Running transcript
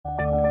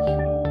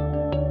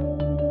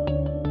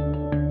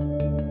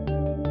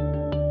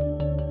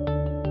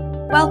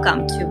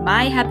Welcome to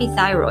My Happy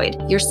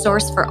Thyroid, your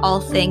source for all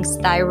things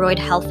thyroid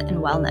health and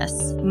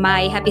wellness.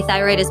 My Happy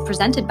Thyroid is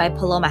presented by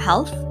Paloma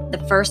Health,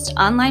 the first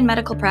online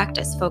medical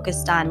practice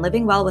focused on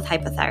living well with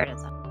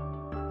hypothyroidism.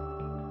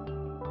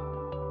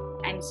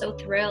 I'm so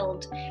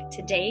thrilled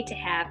today to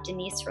have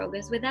Denise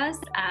Rogas with us,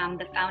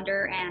 the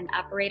founder and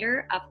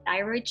operator of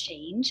Thyroid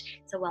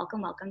Change. So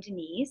welcome,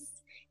 Denise.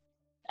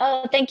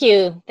 Oh, thank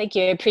you. Thank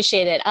you. I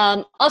appreciate it.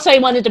 Also, I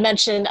wanted to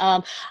mention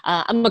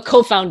I'm a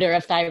co-founder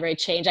of Thyroid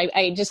Change.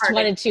 I just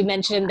wanted to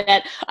mention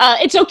that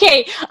it's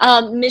okay.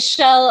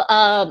 Michelle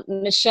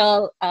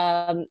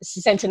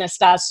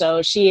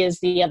Santanestaso, she is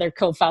the other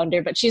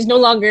co-founder, but she's no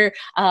longer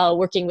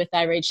working with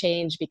Thyroid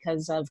Change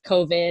because of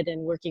COVID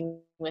and working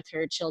with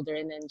her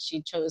children, and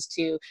she chose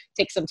to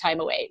take some time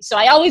away. So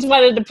I always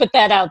wanted to put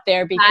that out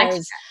there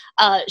because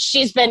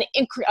she's been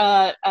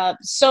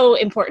so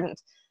important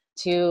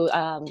to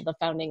the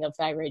founding of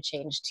Thyroid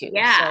Change too.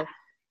 Yeah. So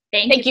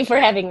thank you for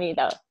having me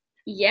though.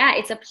 Yeah,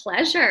 it's a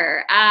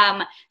pleasure.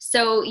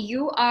 So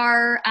you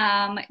are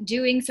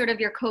doing sort of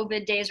your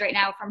COVID days right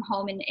now from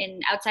home in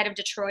outside of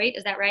Detroit.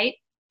 Is that right?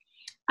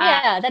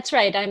 Yeah, that's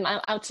right. I'm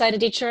outside of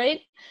Detroit,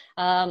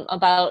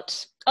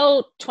 about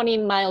 20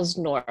 miles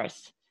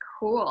north.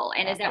 Cool.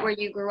 And is that where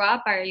you grew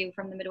up? Are you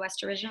from the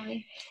Midwest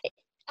originally?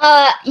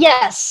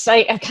 Yes,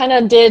 I kind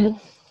of did.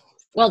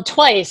 Well,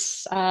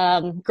 twice.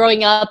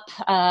 Growing up,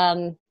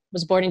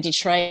 was born in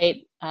Detroit,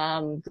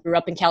 grew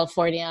up in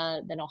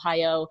California, then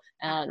Ohio,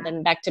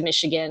 then back to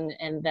Michigan,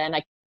 and then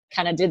I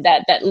kind of did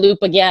that loop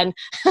again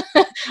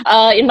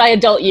in my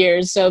adult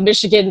years. So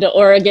Michigan to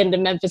Oregon to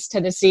Memphis,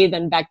 Tennessee,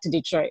 then back to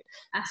Detroit.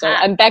 So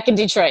I'm back in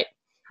Detroit.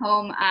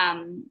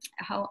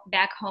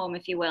 Back home,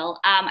 if you will.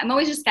 I'm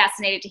always just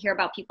fascinated to hear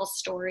about people's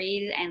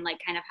stories and like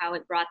kind of how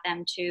it brought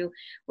them to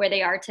where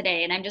they are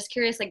today. And I'm just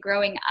curious, like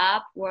growing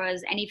up,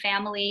 was any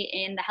family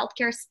in the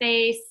healthcare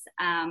space?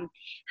 How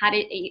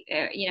did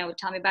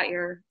tell me about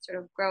your sort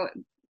of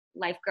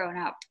life growing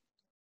up?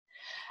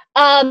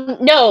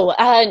 No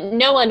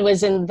one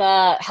was in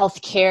the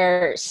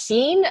healthcare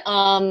scene.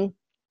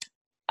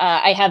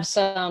 I have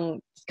some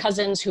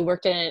cousins who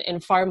worked in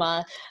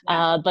pharma,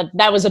 but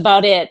that was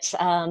about it.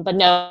 But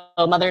no,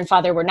 mother and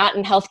father were not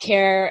in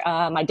healthcare.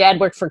 My dad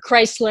worked for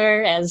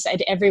Chrysler, as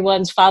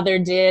everyone's father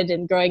did,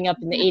 and growing up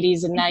in the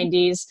 80s and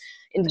 90s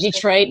in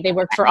Detroit, they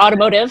worked for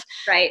automotive.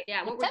 Right.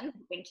 Yeah. What were you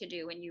hoping to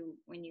do when you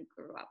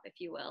grew up, if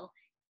you will?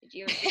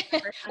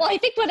 Well, I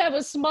think when I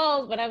was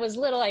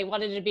little, I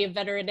wanted to be a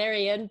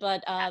veterinarian.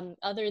 But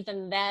other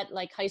than that,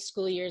 like high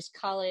school years,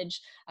 college,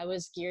 I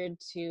was geared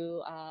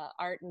to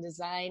art and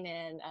design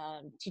and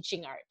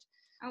teaching art.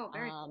 Oh,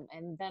 very cool.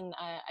 And then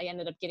I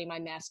ended up getting my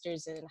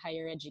master's in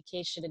higher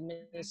education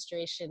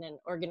administration and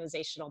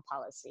organizational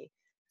policy.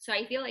 So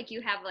I feel like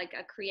you have like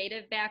a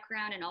creative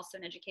background and also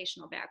an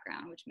educational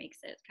background, which makes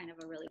it kind of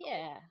a really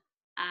cool.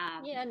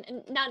 And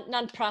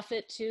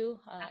nonprofit too.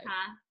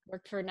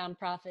 Worked for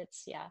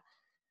nonprofits. Yeah,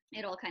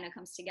 it all kind of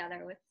comes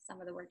together with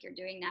some of the work you're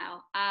doing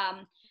now.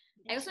 I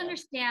also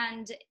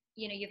understand,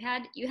 you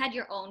had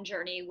your own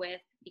journey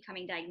with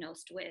becoming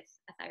diagnosed with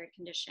a thyroid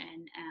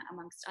condition,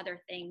 amongst other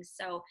things.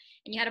 So,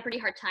 and you had a pretty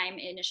hard time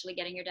initially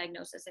getting your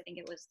diagnosis. I think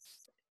it was,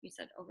 you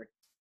said, over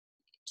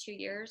 2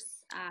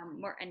 years,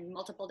 more, and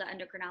multiple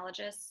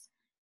endocrinologists.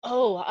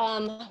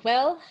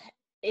 Well,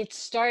 it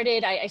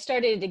started, I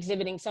started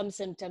exhibiting some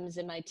symptoms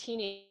in my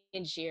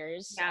teenage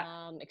years,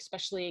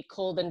 especially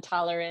cold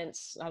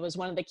intolerance. I was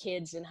one of the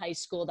kids in high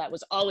school that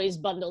was always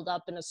bundled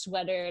up in a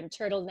sweater and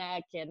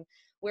turtleneck and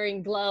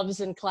wearing gloves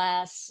in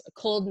class, a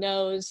cold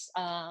nose,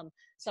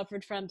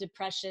 suffered from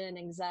depression,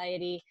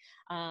 anxiety,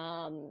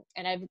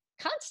 and I've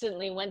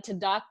constantly went to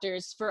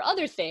doctors for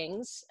other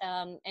things,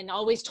 and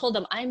always told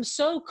them, I'm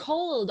so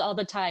cold all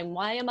the time.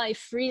 Why am I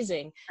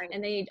freezing? Right.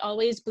 And they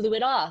always blew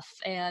it off.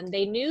 And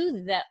they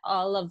knew that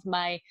all of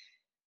my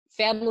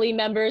family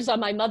members on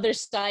my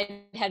mother's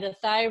side had a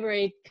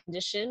thyroid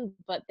condition,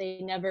 but they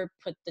never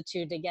put the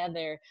two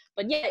together.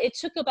 But yeah, it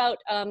took about,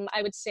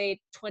 I would say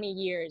 20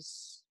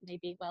 years,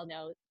 maybe, well,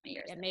 no,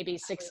 maybe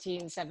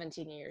 16,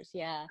 17 years.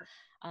 Yeah.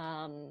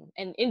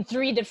 And in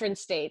 3 different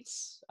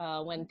states,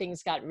 when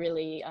things got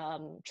really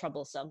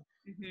troublesome.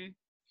 Mm-hmm.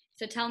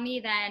 So tell me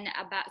then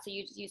about, so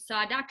you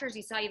saw doctors,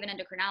 you saw even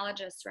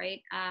endocrinologists,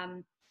 right?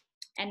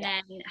 And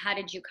then how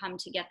did you come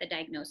to get the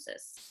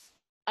diagnosis?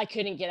 I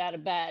couldn't get out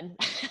of bed.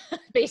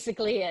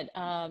 Basically,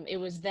 it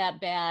was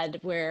that bad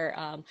where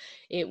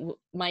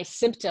my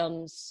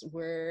symptoms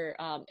were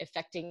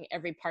affecting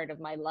every part of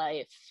my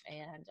life.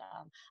 And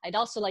I'd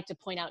also like to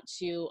point out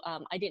too,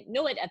 I didn't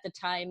know it at the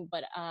time,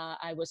 but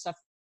I was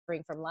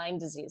suffering from Lyme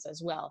disease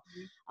as well.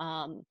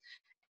 Mm-hmm.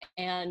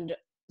 And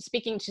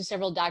speaking to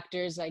several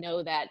doctors, I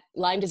know that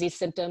Lyme disease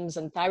symptoms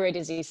and thyroid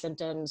disease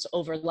symptoms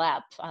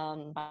overlap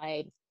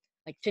by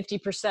like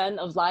 50%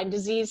 of Lyme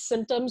disease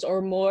symptoms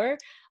or more.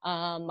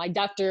 My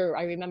doctor,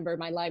 I remember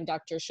my Lyme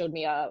doctor showed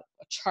me a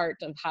chart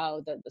of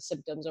how the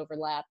symptoms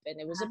overlap, and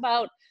it was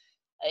about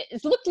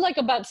it looked like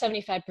about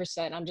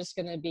 75%. I'm just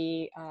going to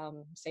be,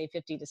 say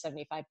 50 to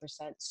 75%.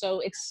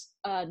 So it's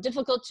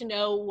difficult to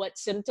know what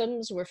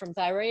symptoms were from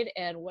thyroid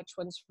and which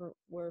ones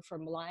were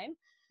from Lyme.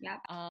 Yeah.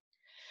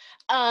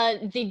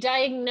 The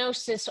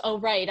diagnosis, oh,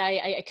 right.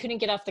 I couldn't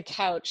get off the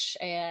couch,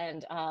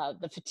 and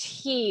the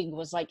fatigue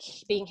was like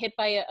being hit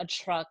by a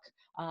truck.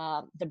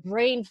 The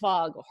brain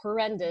fog,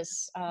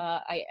 horrendous.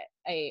 I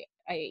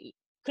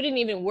couldn't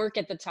even work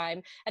at the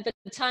time. At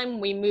the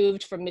time, we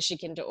moved from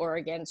Michigan to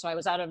Oregon, so I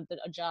was out of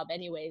a job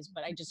anyways,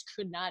 but I just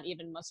could not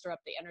even muster up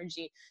the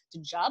energy to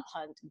job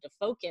hunt and to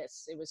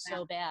focus. It was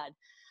so bad.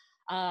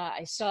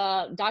 I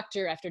saw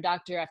doctor after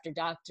doctor after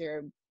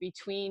doctor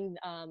between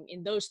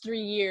in those 3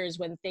 years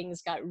when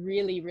things got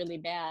really, really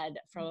bad,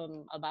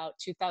 from about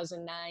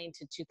 2009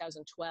 to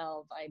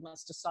 2012. I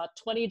must have saw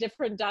 20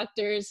 different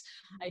doctors.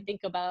 I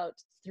think about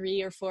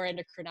 3 or 4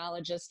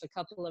 endocrinologists, a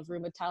couple of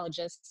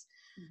rheumatologists.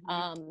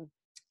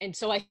 And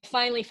so I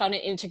finally found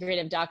an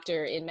integrative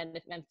doctor in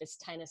Memphis,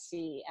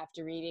 Tennessee,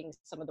 after reading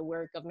some of the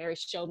work of Mary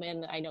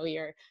Showman. I know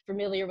you're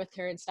familiar with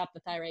her, and Stop the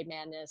Thyroid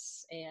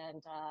Madness.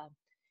 And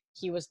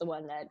he was the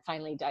one that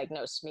finally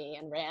diagnosed me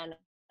and ran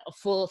a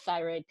full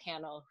thyroid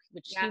panel,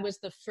 which he was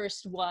the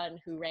first one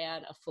who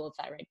ran a full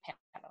thyroid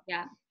panel.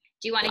 Yeah.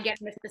 Do you want to get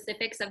into the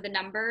specifics of the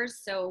numbers?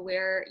 So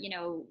where,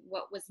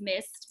 what was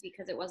missed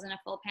because it wasn't a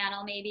full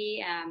panel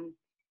maybe?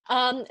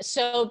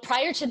 So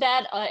prior to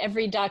that,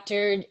 every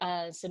doctor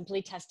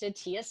simply tested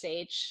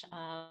TSH.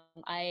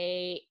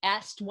 I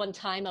asked one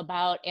time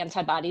about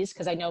antibodies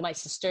because I know my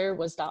sister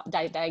was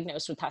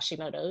diagnosed with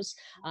Hashimoto's,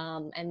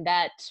 and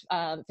that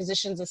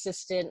physician's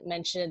assistant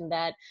mentioned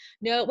that,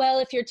 no, well,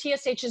 if your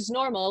TSH is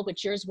normal,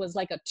 which yours was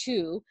like a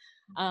 2,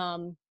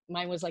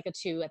 mine was like a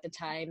 2 at the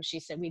time. She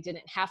said we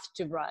didn't have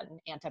to run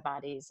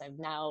antibodies. I've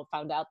now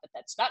found out that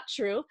that's not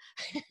true.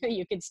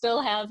 You can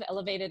still have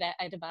elevated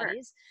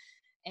antibodies. Sure.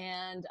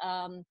 And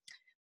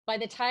by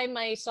the time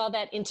I saw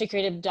that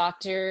integrative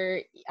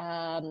doctor,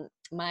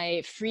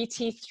 my free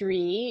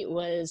T3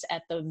 was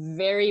at the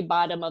very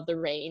bottom of the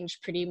range,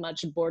 pretty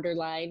much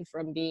borderline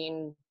from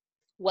being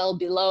well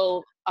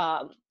below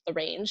the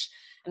range.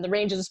 And the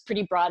range is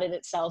pretty broad in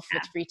itself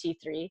with free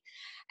T3.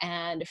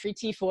 And free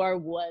T4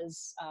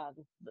 was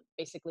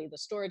basically the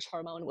storage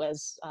hormone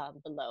was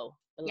below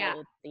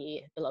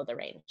the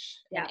range.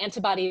 Yeah. And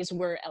antibodies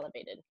were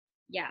elevated.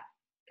 Yeah.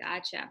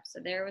 Gotcha.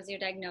 So there was your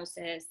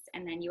diagnosis,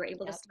 and then you were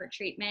able to start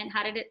treatment.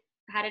 How did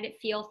it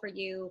feel for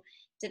you?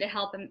 Did it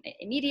help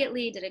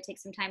immediately? Did it take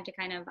some time to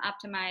kind of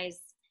optimize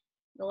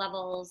the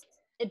levels?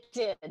 It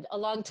did a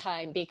long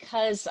time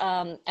because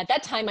at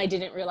that time I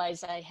didn't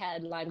realize I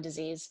had Lyme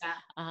disease,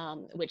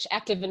 which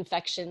active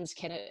infections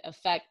can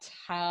affect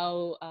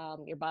how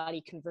your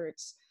body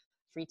converts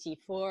free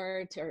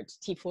T4 to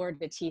T4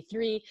 to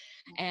T3,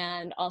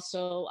 and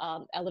also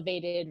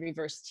elevated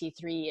reverse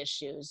T3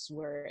 issues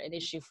were an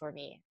issue for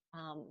me.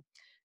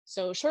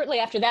 So shortly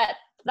after that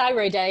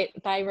thyroid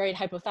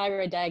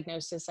hypothyroid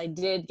diagnosis, I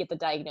did get the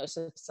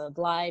diagnosis of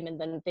Lyme, and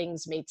then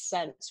things made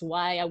sense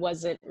why I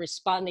wasn't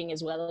responding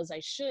as well as I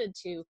should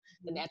to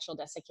the natural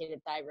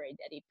desiccated thyroid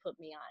that he put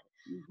me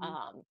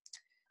on.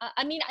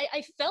 I mean,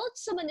 I felt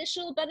some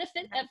initial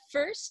benefit at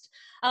first.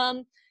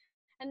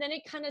 And then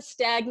it kind of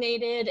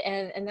stagnated,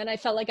 and then I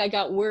felt like I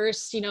got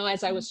worse,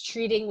 as I was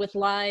treating with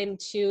Lyme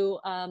too.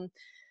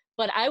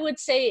 But I would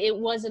say it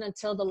wasn't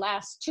until the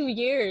last 2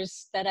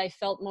 years that I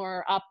felt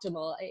more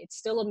optimal. It's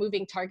still a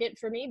moving target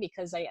for me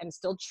because I'm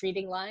still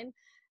treating Lyme.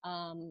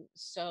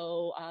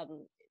 So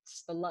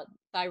it's the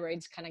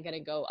thyroid's kind of going to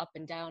go up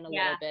and down a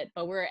little bit,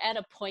 but we're at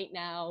a point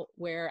now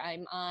where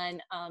I'm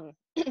on,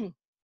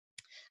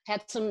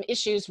 had some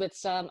issues with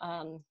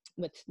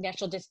with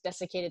natural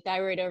desiccated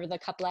thyroid over the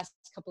last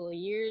couple of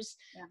years.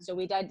 So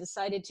we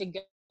decided to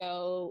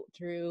go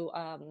through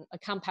a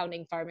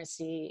compounding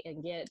pharmacy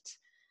and get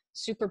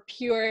super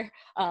pure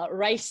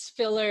rice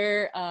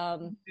filler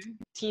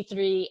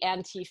T3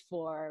 and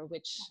T4,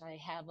 which I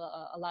have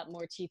a lot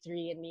more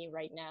T3 in me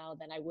right now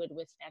than I would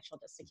with natural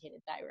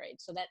desiccated thyroid.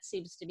 So that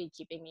seems to be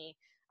keeping me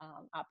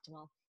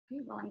optimal.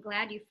 Well, I'm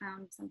glad you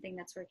found something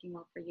that's working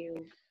well for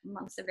you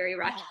amongst a very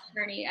rocky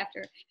journey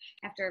after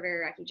a very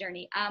rocky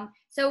journey.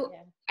 So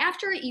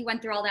after you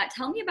went through all that,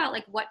 tell me about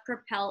like what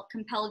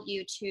compelled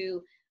you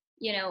to,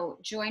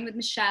 join with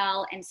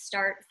Michelle and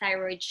start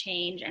Thyroid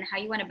Change, and how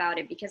you went about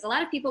it, because a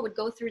lot of people would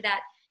go through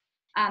that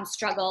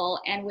struggle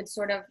and would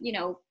sort of,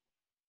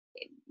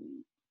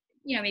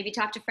 maybe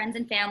talk to friends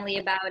and family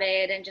about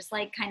it and just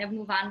like kind of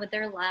move on with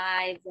their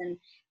lives, and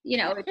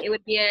it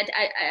would be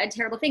a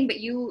terrible thing, but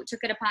you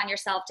took it upon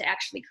yourself to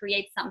actually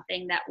create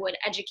something that would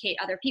educate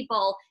other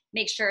people,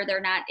 make sure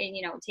they're not in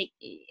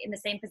the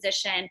same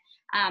position,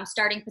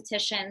 starting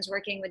petitions,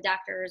 working with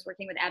doctors,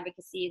 working with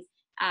advocacy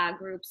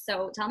groups.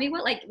 So tell me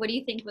what do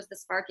you think was the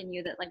spark in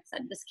you that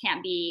said this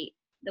can't be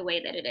the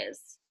way that it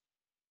is?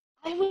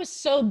 I was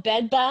so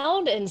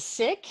bedbound and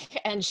sick,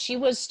 and she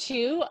was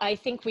too. I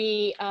think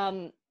we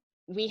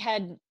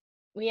had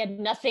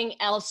nothing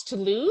else to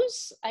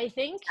lose, I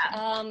think.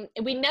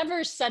 We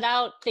never set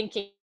out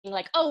thinking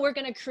like, oh, we're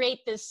going to create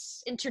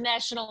this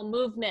international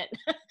movement.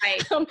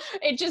 Right.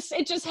 It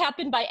just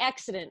happened by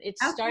accident. It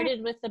Okay.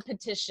 started with the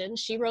petition.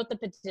 She wrote the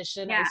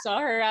petition. Yeah. I saw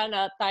her on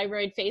a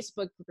thyroid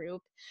Facebook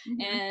group,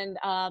 Mm-hmm.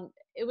 and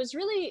it was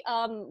really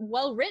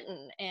well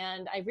written.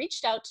 And I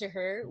reached out to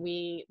her.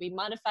 We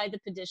modified the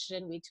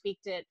petition. We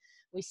tweaked it.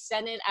 We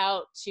sent it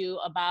out to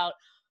about,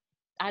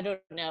 I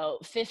don't know,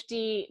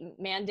 50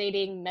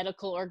 mandating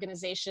medical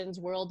organizations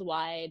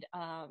worldwide.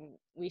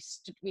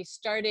 We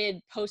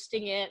started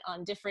posting it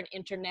on different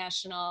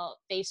international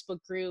Facebook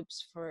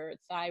groups for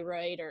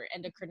thyroid or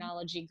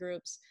endocrinology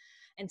groups.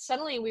 And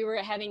suddenly we were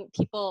having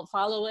people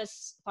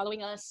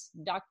following us,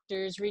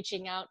 doctors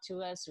reaching out to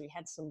us. We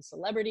had some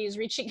celebrities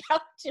reaching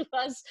out to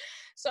us.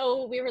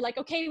 So we were like,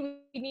 okay,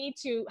 we need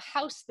to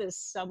house this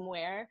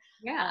somewhere.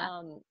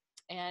 Yeah.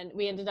 And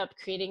we ended up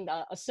creating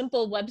a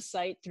simple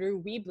website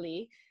through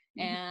Weebly,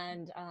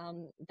 Mm-hmm.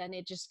 and then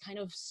it just kind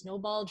of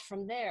snowballed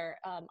from there.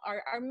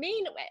 Our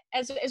main,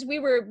 as we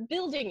were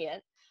building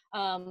it,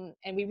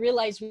 and we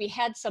realized we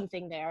had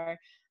something there,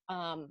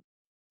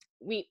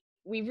 we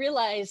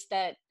realized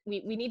that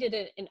we needed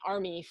an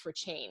army for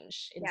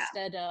change. Yeah.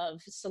 Instead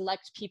of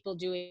select people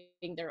doing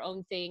their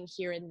own thing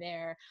here and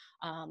there.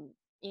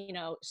 You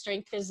know,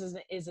 strength is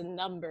in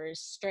numbers,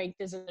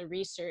 strength is in the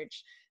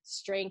research,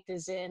 strength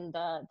is in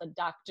the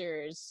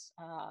doctor's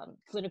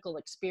clinical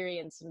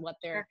experience and what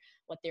they're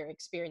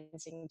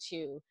experiencing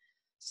too.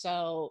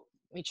 So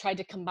we tried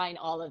to combine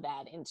all of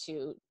that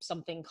into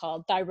something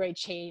called Thyroid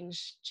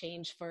Change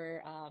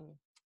for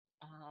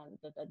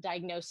the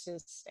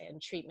diagnosis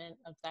and treatment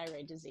of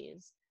thyroid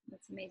disease.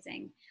 That's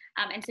amazing.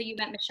 And so you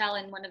met Michelle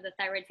in one of the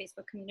thyroid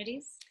Facebook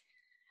communities?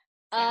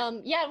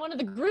 Yeah, one of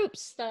the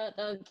groups,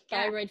 the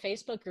thyroid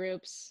Facebook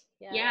groups.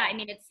 Yeah, I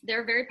mean,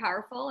 they're very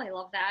powerful. I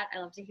love that. I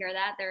love to hear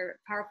that. They're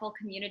powerful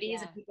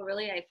communities, and people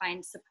really, I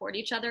find, support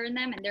each other in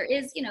them. And there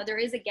is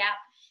a gap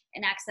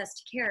in access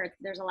to care.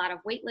 There's a lot of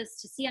wait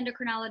lists to see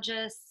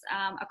endocrinologists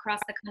across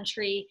the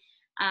country.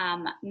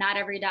 Not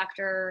every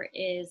doctor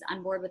is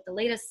on board with the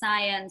latest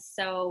science.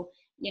 So,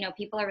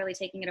 people are really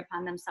taking it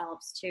upon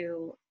themselves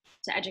to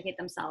educate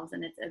themselves,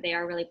 and they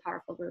are really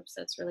powerful groups.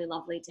 So it's really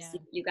lovely to see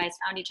you guys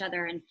found each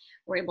other and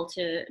were able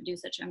to do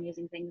such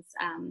amazing things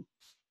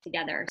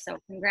together. So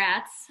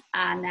congrats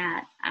on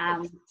that.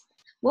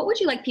 What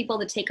would you like people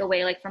to take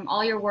away, like from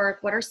all your work?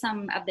 What are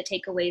some of the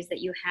takeaways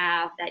that you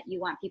have that you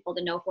want people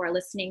to know who are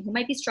listening, who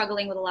might be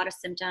struggling with a lot of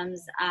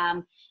symptoms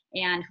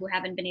and who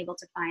haven't been able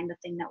to find the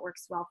thing that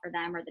works well for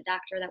them, or the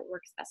doctor that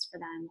works best for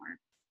them?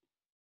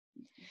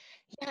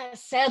 Yeah,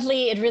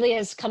 sadly, it really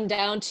has come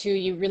down to,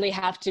 you really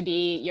have to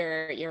be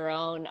your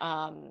own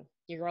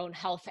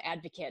health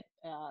advocate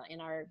in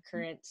our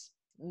current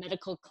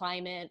medical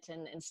climate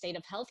and state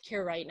of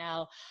healthcare right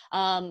now.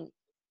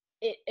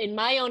 In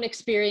my own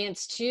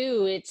experience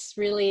too, it's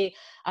really,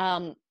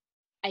 I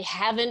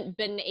haven't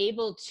been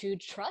able to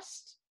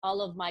trust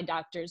all of my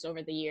doctors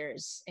over the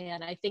years.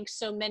 And I think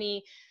so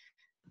many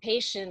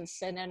patients,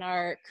 and in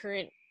our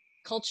current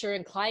culture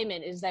and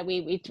climate, is that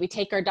we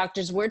take our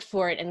doctor's word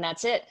for it, and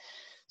that's it.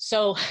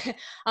 So,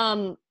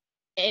 and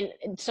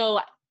so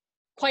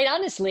quite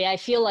honestly, I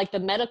feel like the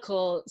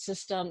medical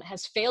system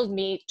has failed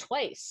me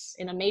twice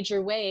in a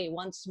major way.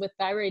 Once with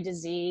thyroid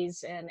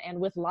disease, and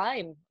with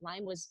Lyme.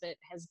 Lyme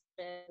has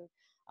been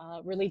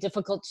really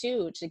difficult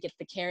too, to get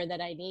the care that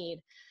I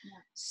need. Yeah.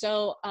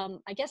 So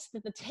I guess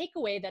that the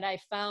takeaway that I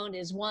found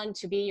is, one,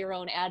 to be your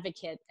own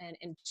advocate,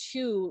 and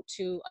two,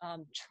 to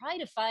try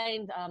to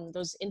find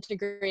those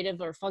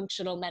integrative or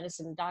functional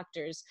medicine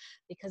doctors,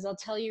 because I'll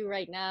tell you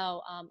right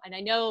now, and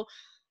I know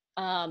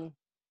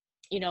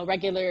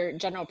regular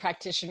general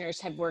practitioners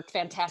have worked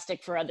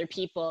fantastic for other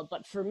people,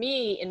 but for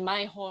me, in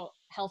my whole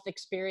health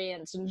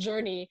experience and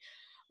journey,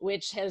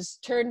 which has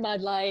turned my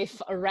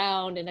life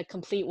around in a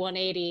complete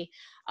 180,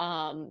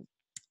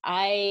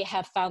 I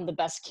have found the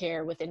best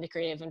care with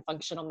integrative and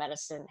functional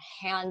medicine,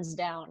 hands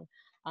down.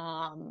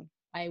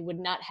 I would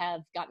not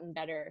have gotten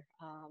better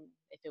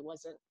if it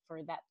wasn't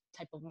for that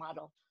type of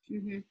model.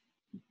 Mm-hmm.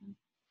 Mm-hmm.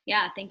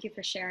 Yeah, thank you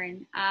for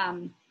sharing.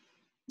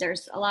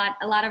 There's a lot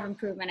of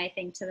improvement, I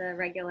think, to the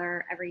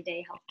regular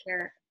everyday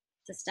healthcare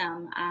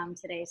system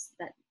today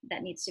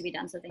that needs to be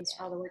done. So thanks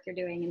for all the work you're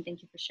doing, and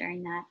thank you for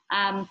sharing that.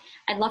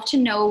 I'd love to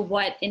know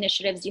what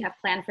initiatives you have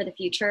planned for the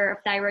future of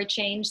Thyroid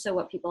Change, so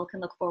what people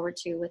can look forward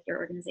to with your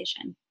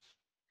organization.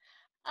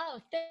 Oh,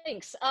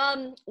 thanks.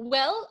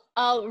 Well,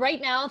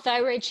 right now,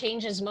 Thyroid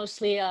Change is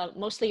mostly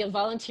a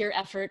volunteer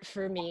effort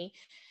for me.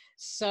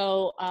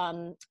 So,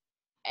 and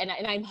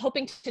I'm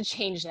hoping to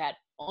change that,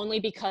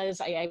 only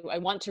because I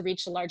want to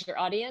reach a larger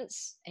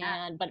audience,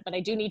 but I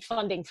do need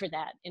funding for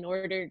that in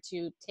order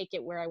to take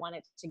it where I want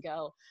it to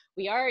go.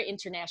 We are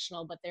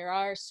international, but there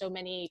are so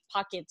many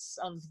pockets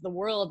of the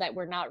world that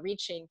we're not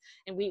reaching,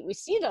 and we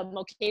see them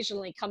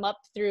occasionally come up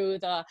through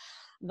the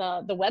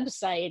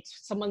website.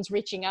 Someone's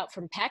reaching out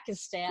from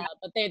Pakistan,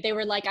 but they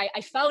were like,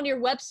 I found your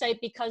website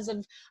because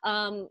of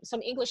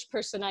some English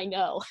person I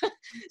know.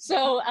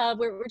 So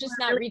we're just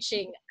not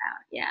reaching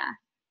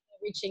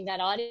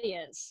that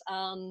audience.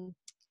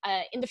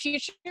 in the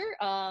future,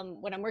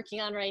 what I'm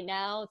working on right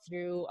now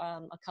through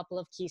a couple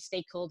of key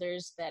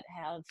stakeholders that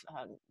have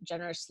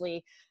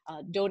generously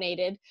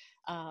donated,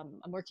 I'm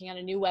working on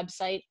a new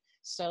website.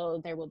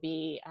 So there will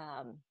be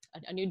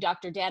a new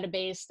doctor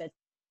database that's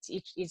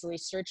easily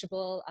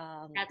searchable,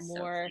 That's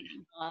more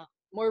so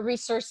more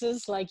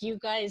resources like you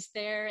guys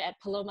there at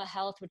Paloma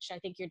Health, which I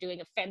think you're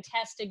doing a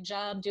fantastic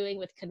job doing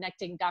with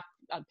connecting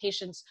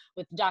patients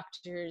with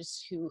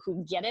doctors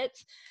who get it,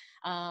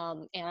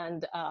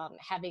 and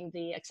having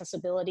the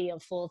accessibility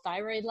of full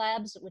thyroid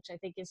labs, which I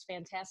think is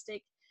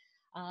fantastic.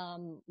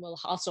 We'll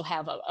also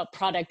have a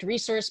product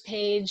resource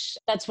page.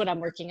 That's what I'm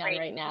working on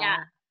right now. Yeah,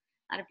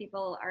 a lot of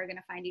people are going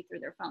to find you through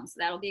their phone, so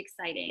that'll be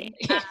exciting.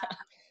 Yeah.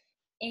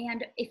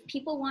 And if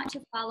people want to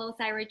follow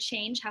Thyroid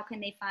Change, how can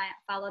they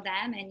follow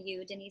them and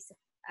you, Denise?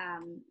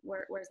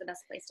 Where's the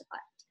best place to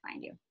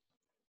find you?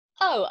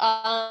 Oh,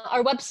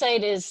 our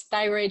website is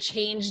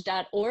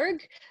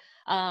thyroidchange.org.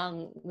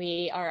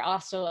 We are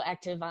also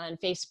active on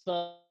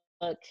Facebook,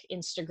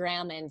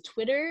 Instagram, and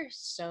Twitter.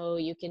 So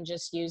you can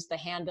just use the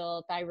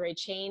handle Thyroid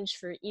Change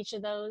for each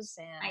of those,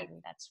 and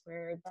that's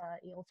where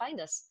you'll find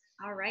us.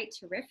 All right,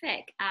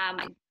 terrific.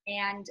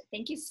 And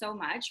thank you so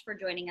much for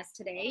joining us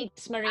today.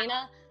 Thanks,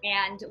 Marina.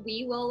 And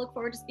we will look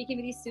forward to speaking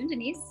with you soon,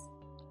 Denise.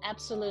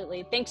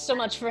 Absolutely. Thanks so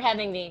much for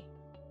having me.